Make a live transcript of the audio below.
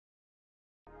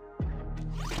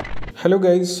Hello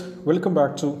guys, welcome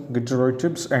back to Gitteroid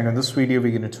Tips, and in this video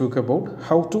we're going to talk about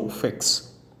how to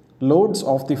fix loads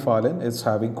of the file is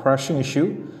having crashing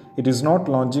issue. It is not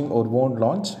launching or won't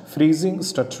launch, freezing,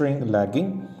 stuttering,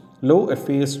 lagging, low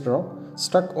FPS drop,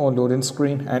 stuck on loading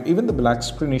screen, and even the black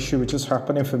screen issue which is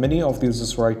happening for many of the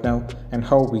users right now, and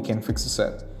how we can fix this.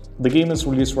 The game is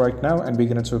released right now and we're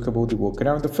going to talk about the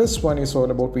workaround. The first one is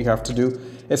all about we have to do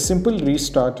a simple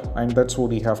restart, and that's what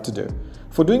we have to do.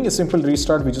 For doing a simple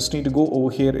restart, we just need to go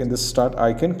over here in the start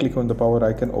icon, click on the power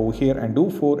icon over here and do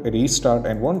for a restart,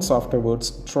 and once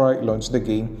afterwards try launch the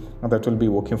game, and that will be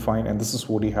working fine. And this is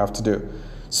what you have to do.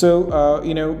 So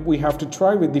we have to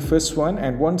try with the first one,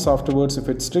 and once afterwards if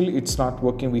it's not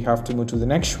working, we have to move to the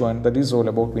next one. That is all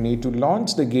about we need to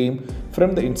launch the game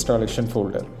from the installation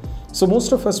folder. So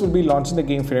most of us will be launching the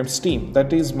game from Steam.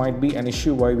 That is might be an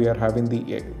issue why we are having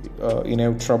the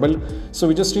trouble. So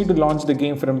we just need to launch the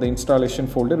game from the installation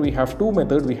folder. We have two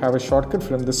methods. We have a shortcut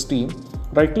from the Steam.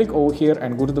 Right click over here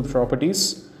and go to the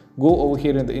properties. Go over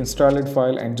here in the installed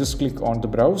file and just click on the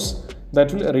browse.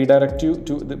 That will redirect you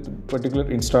to the particular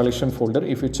installation folder.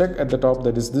 If you check at the top,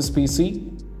 that is this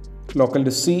PC, local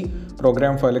disk C,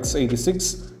 program file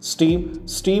x86, Steam,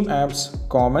 Steam apps,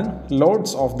 common,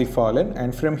 loads of the file,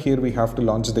 and from here we have to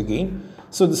launch the game.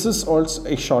 So this is also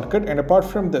a shortcut, and apart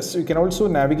from this, you can also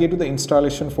navigate to the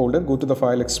installation folder, go to the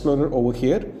file explorer over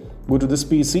here, go to this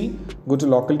PC, go to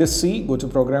local disk C, go to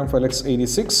program file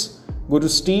x86, go to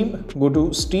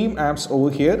Steam apps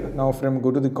over here. Now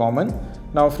go to the common.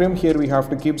 Now from here we have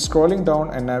to keep scrolling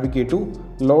down and navigate to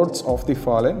loads of the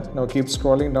file. Now keep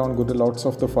scrolling down, go to loads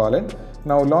of the file.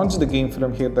 Now launch the game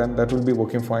from here, then that will be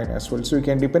working fine as well. So you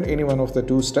can depend any one of the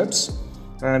two steps,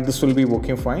 and this will be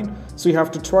working fine. So you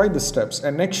have to try the steps.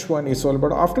 And next one is all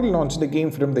about after launching the game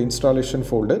from the installation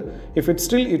folder, if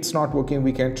it's not working,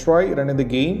 we can try running the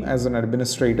game as an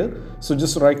administrator. So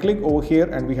just right click over here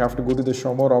and we have to go to the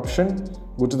show more option,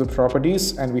 go to the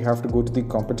properties, and we have to go to the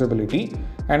compatibility,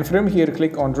 and from here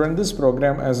click on run this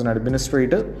program as an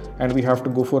administrator, and we have to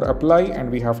go for apply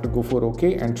and we have to go for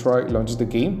OK and try launch the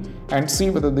game and see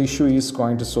whether the issue is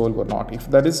going to solve or not. If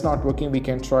that is not working, we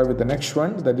can try with the next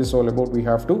one. That is all about we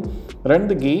have to run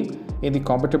the game in the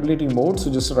compatibility mode. So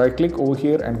just right click over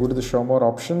here and go to the show more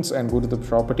options and go to the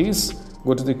properties,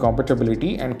 go to the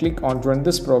compatibility and click on run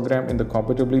this program in the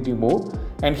compatibility mode.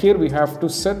 And here we have to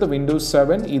set the Windows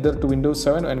 7 either to Windows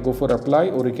 7 and go for apply,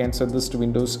 or you can set this to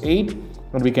Windows 8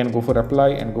 and we can go for apply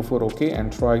and go for OK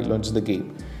and try launch the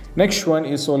game. Next one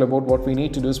is all about what we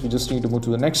need to do is we just need to move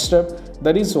to the next step.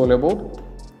 That is all about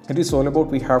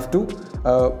we have to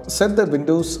set the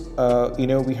Windows,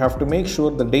 we have to make sure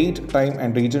the date, time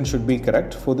and region should be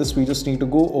correct. For this we just need to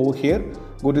go over here,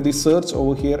 go to the search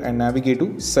over here and navigate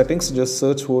to settings. Just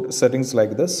search for settings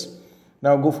like this.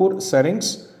 Now go for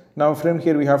settings. Now from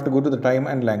here we have to go to the time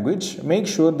and language. Make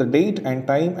sure the date and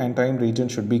time region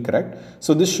should be correct.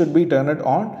 So this should be turned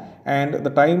on, and the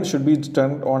time should be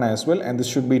turned on as well, and this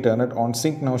should be turned on.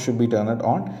 Sync now should be turned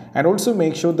on, and also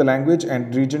make sure the language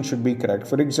and region should be correct.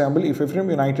 For example, if you're from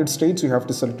United States, you have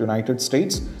to select United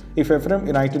States. If you're from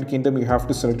United Kingdom, you have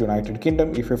to select United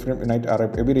Kingdom. If you're from United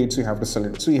Arab Emirates, you have to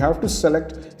select. So you have to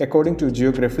select according to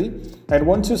geography, and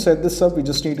once you set this up, we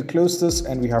just need to close this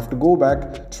and we have to go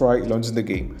back, try launch the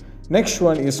game. Next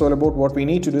one is all about what we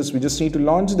need to do is we just need to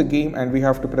launch the game and we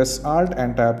have to press Alt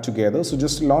and Tab together. So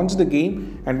just launch the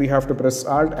game and we have to press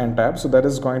Alt and Tab. So that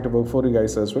is going to work for you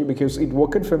guys as well, because it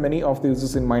worked for many of the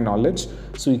users in my knowledge.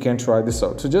 So you can try this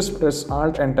out. So just press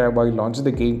Alt and Tab while launching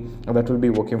the game, and that will be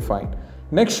working fine.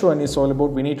 Next one is all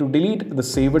about we need to delete the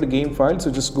saved game file.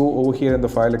 So just go over here in the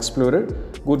file explorer,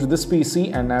 go to this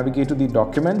PC and navigate to the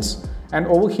documents. And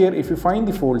over here, if you find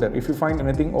the folder, if you find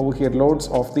anything over here, loads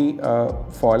of the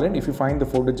file, and if you find the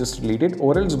folder, just delete it,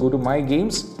 or else go to my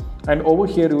games. And over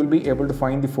here you will be able to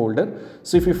find the folder.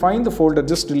 So if you find the folder,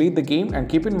 just delete the game, and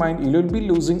keep in mind you will be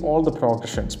losing all the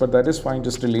progressions, but that is fine,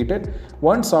 just delete it.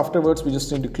 Once afterwards we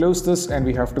just need to close this and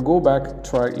we have to go back,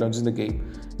 try launching the game.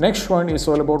 Next one is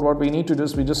all about what we need to do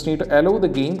is we just need to allow the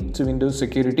game to Windows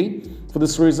security. For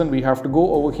this reason we have to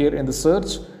go over here in the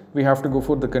search. We have to go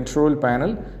for the control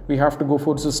panel. We have to go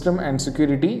for system and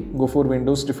security, go for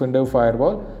Windows Defender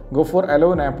Firewall, go for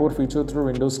allow NAPOR feature through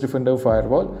Windows Defender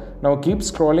Firewall. Now keep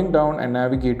scrolling down and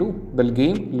navigate to the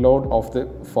game load of the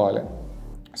file.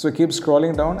 So keep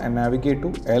scrolling down and navigate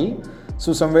to L.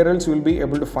 So somewhere else you will be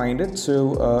able to find it.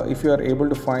 So if you are able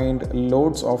to find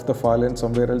loads of the file, and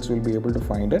somewhere else you will be able to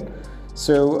find it.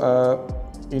 So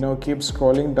keep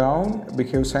scrolling down,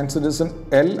 because since it is an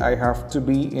L, I have to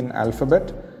be in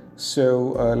alphabet.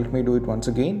 So let me do it once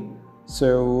again.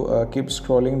 So keep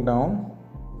scrolling down.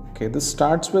 Okay, this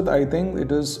starts with, I think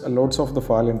it is loads of the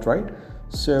file int, right?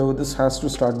 So this has to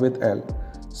start with L.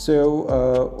 So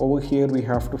over here we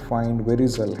have to find, where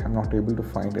is L? I'm not able to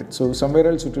find it. So somewhere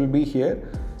else it will be here.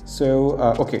 So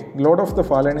okay, load of the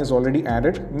file line is already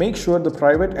added. Make sure the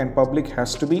private and public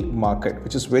has to be marked,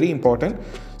 which is very important.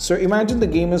 So imagine the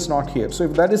game is not here. So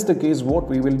if that is the case, what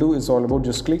we will do is all about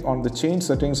just click on the change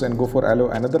settings and go for allow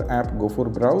another app, go for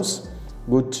browse,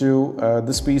 go to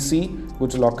this PC, go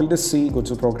to local disk C, go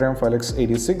to program file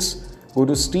x86, go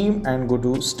to Steam and go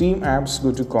to Steam apps,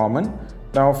 go to common.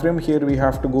 Now from here we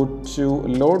have to go to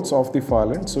loads of the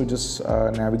file. So just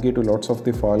navigate to loads of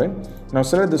the file. Now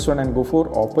select this one and go for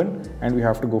open, and we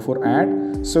have to go for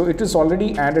add. So it is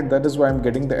already added, that is why I'm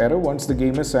getting the error. Once the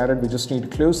game is added, we just need to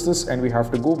close this and we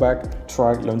have to go back,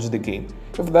 try launch the game.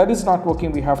 If that is not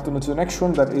working, we have to move to the next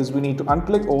one, that is we need to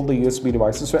unplug all the USB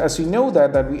devices. So as you know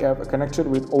that we have connected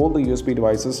with all the USB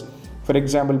devices. For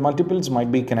example, multiples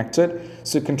might be connected,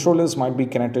 so controllers might be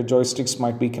connected, joysticks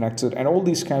might be connected, and all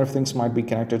these kind of things might be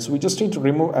connected. So we just need to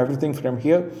remove everything from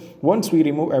here. Once we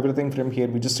remove everything from here,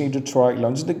 we just need to try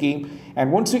launch the game,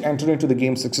 and once we enter into the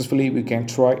game successfully, we can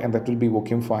try and that will be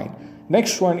working fine.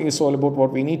 Next one is all about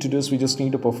what we need to do is we just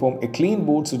need to perform a clean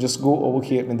boot. So just go over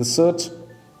here in the search,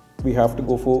 we have to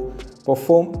go for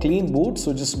perform clean boot.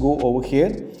 So just go over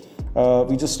here.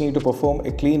 We just need to perform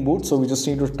a clean boot. So we just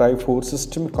need to type for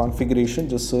system configuration,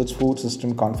 just search for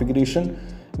system configuration.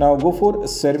 Now go for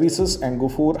services and go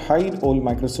for hide all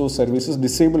Microsoft services,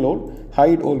 disable all,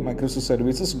 hide all Microsoft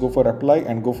services, go for apply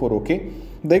and go for OK.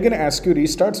 They're going to ask you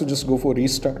restart, so just go for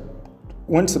restart.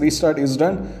 Once restart is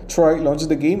done, try launch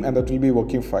the game and that will be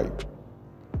working fine.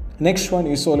 Next one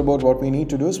is all about what we need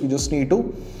to do is we just need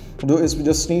to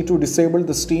disable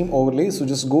the Steam overlay. So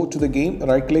just go to the game,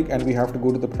 right click, and we have to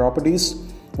go to the properties,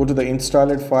 go to the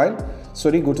installed file,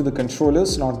 go to the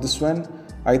controllers, not this one.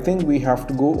 I think we have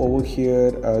to go over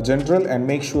here general and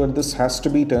make sure this has to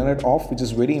be turned off, which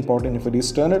is very important. If it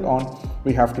is turned on,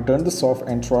 we have to turn this off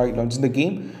and try launching the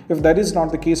game. If that is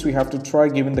not the case, we have to try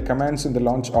giving the commands in the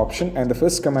launch option, and the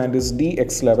first command is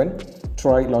DX11,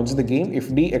 try launch the game. If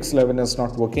DX11 is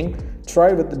not working,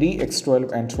 try with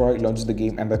DX12 and try launch the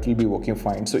game, and that will be working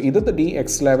fine. So either the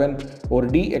DX11 or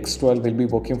DX12 will be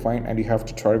working fine, and you have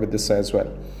to try with this as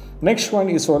well. Next one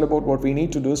is all about what we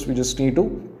need to do is we just need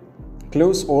to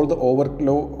close all the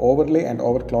overlay and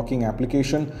overclocking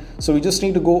application. So we just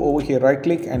need to go over here, right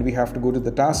click, and we have to go to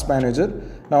the task manager.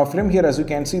 Now from here, as you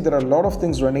can see, there are a lot of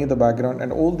things running in the background,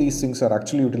 and all these things are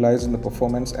actually utilized in the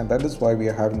performance, and that is why we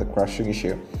are having the crashing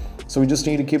issue. So we just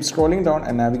need to keep scrolling down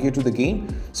and navigate to the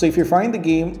game. So if you find the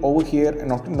game over here,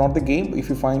 not the game, if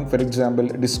you find, for example,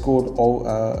 Discord or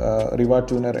Riva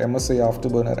Tuner, MSI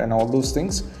Afterburner and all those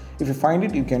things, if you find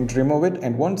it, you can remove it,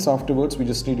 and once afterwards we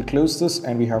just need to close this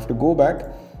and we have to go back,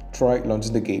 try launch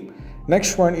the game.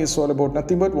 Next one is all about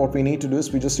nothing but what we need to do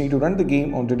is we just need to run the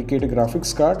game on dedicated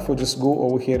graphics card. For just go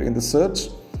over here in the search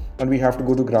and we have to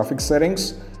go to graphics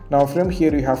settings. Now from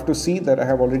here you have to see that I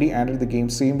have already added the game.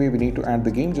 Same way we need to add the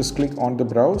game, just click on the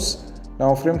browse.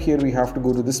 Now from here we have to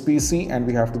go to this PC and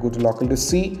we have to go to local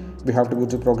disk C, we have to go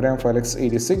to program file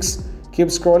x86. Keep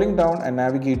scrolling down and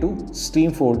navigate to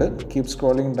Steam folder. Keep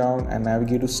scrolling down and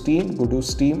navigate to Steam. Go to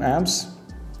Steam apps.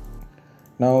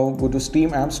 Now go to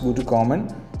Steam apps, go to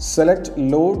common. Select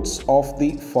loads of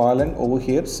the file over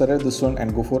here. Select this one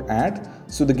and go for add.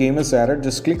 So the game is added.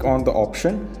 Just click on the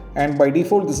option. And by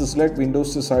default, this is select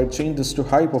Windows to side. Change this to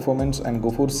high performance and go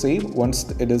for save.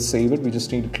 Once it is saved, we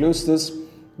just need to close this.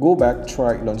 Go back,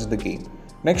 try launch the game.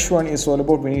 Next one is all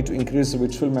about we need to increase the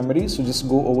virtual memory. So just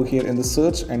go over here in the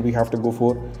search and we have to go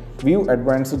for view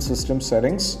advanced system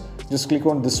settings. Just click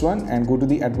on this one and go to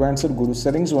the advanced, go to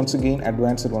settings once again,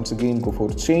 advanced once again, go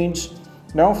for change.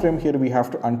 Now from here we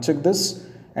have to uncheck this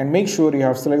and make sure you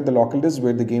have select the local disk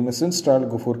where the game is installed.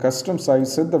 Go for custom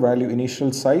size, set the value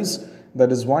initial size,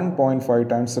 that is 1.5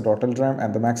 times the total RAM,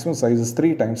 and the maximum size is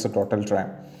 3 times the total RAM.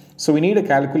 So we need a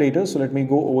calculator. So let me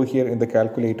go over here in the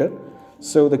calculator.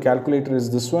 So the calculator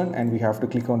is this one and we have to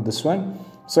click on this one.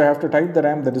 So I have to type the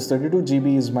RAM, that is 32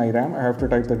 GB is my RAM. I have to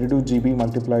type 32 GB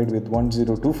multiplied with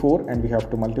 1024 and we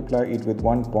have to multiply it with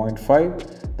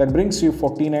 1.5. That brings you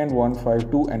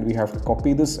 49152 and we have to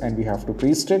copy this and we have to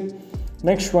paste it.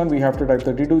 Next one, we have to type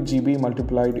 32 GB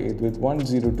multiplied it with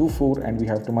 1024 and we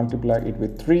have to multiply it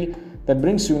with 3. That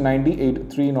brings you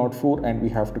 98304 and we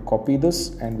have to copy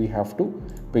this and we have to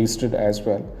paste it as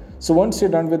well. So once you're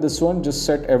done with this one, just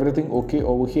set everything okay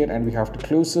over here and we have to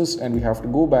close this and we have to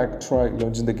go back, try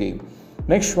launching the game.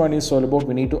 Next one is all about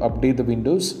we need to update the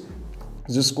Windows.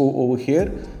 Just go over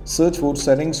here, search for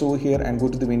settings over here and go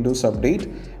to the Windows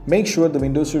update. make sure the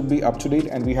Windows should be up to date,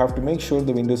 and we have to make sure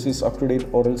the Windows is up to date,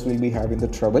 or else we'll be having the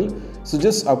trouble. So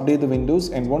just update the Windows,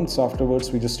 and once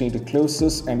afterwards we just need to close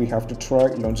this and we have to try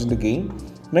launching the game.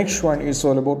 Next one is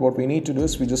all about what we need to do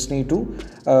is we just need to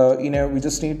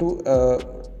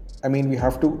we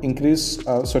have to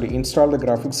install the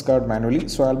graphics card manually.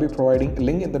 So I'll be providing a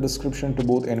link in the description to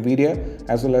both NVIDIA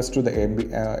as well as to the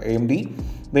AMD.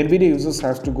 The NVIDIA users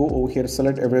have to go over here,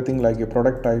 select everything like your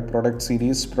product type, product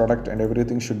series, product, and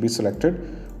everything should be selected.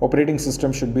 Operating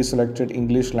system should be selected,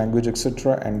 English language,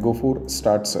 etc., and go for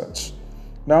start search.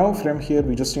 Now from here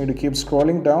we just need to keep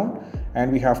scrolling down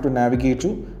and we have to navigate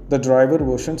to the driver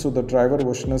version. So the driver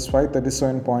version is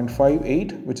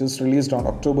 537.58, which is released on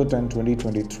October 10,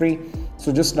 2023.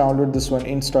 So just download this one,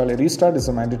 install. A restart is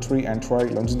a mandatory, and try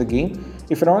launching the game.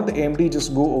 If you're on the AMD,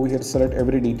 just go over here, select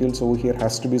every details over here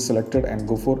has to be selected and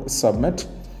go for submit.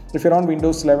 If you're on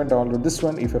Windows 11, download this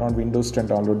one. If you're on Windows 10,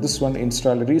 download this one,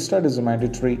 install. A restart is a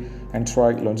mandatory, and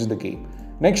try launching the game.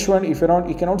 Next one, if you're on,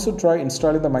 you can also try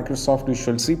installing the Microsoft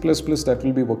Visual C++. That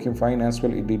will be working fine as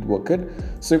well. It did work it.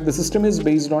 So if the system is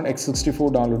based on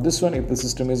x64, download this one. If the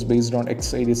system is based on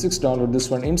x86, download this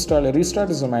one, install. A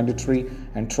restart is a mandatory,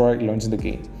 and try launching the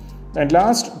game. And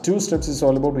last two steps is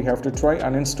all about we have to try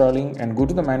uninstalling and go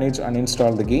to the manage,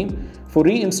 uninstall the game. For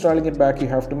reinstalling it back, you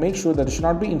have to make sure that you should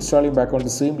not be installing back on the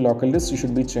same local disk. You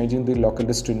should be changing the local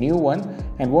disk to new one,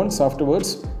 and once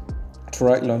afterwards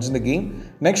try launching the game.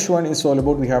 Next one is all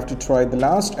about we have to try the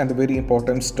last and the very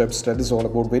important steps, that is all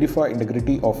about verify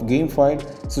integrity of game file.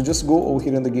 So just go over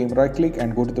here in the game, right click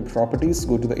and go to the properties,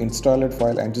 go to the installed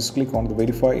file and just click on the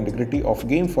verify integrity of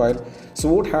game file. So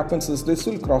what happens is this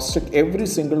will cross check every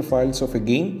single files of a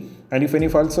game, and if any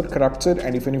files are corrupted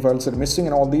and if any files are missing,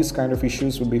 and all these kind of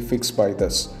issues will be fixed by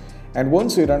this. And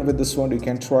once you're done with this one, you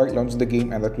can try launch the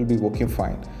game, and that will be working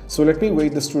fine. So let me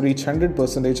wait this to reach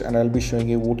 100%, and I'll be showing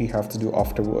you what you have to do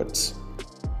afterwards.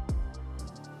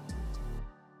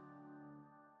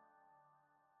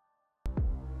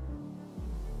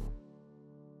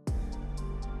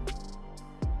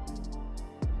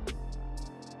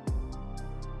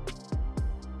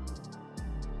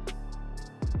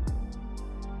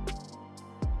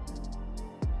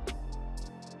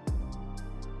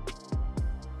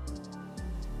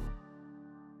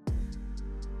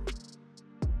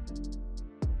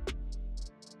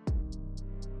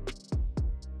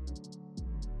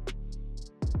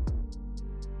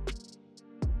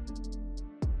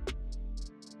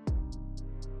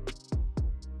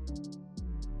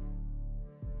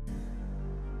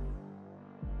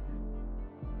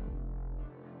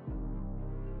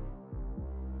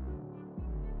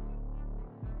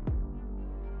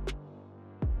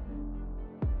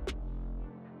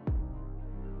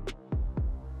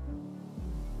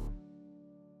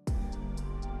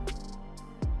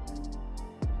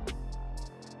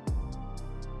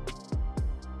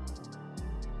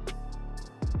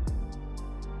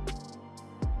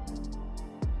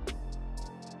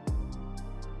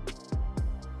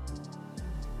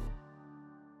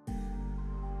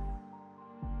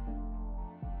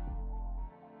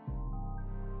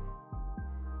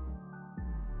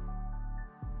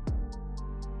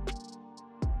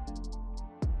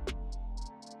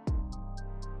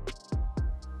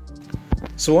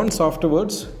 So once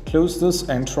afterwards, close this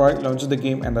and try launch the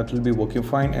game, and that will be working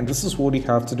fine. And this is what you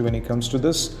have to do when it comes to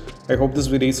this. I hope this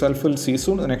video is helpful. See you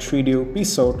soon in the next video.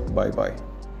 Peace out. Bye bye.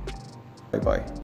 Bye bye.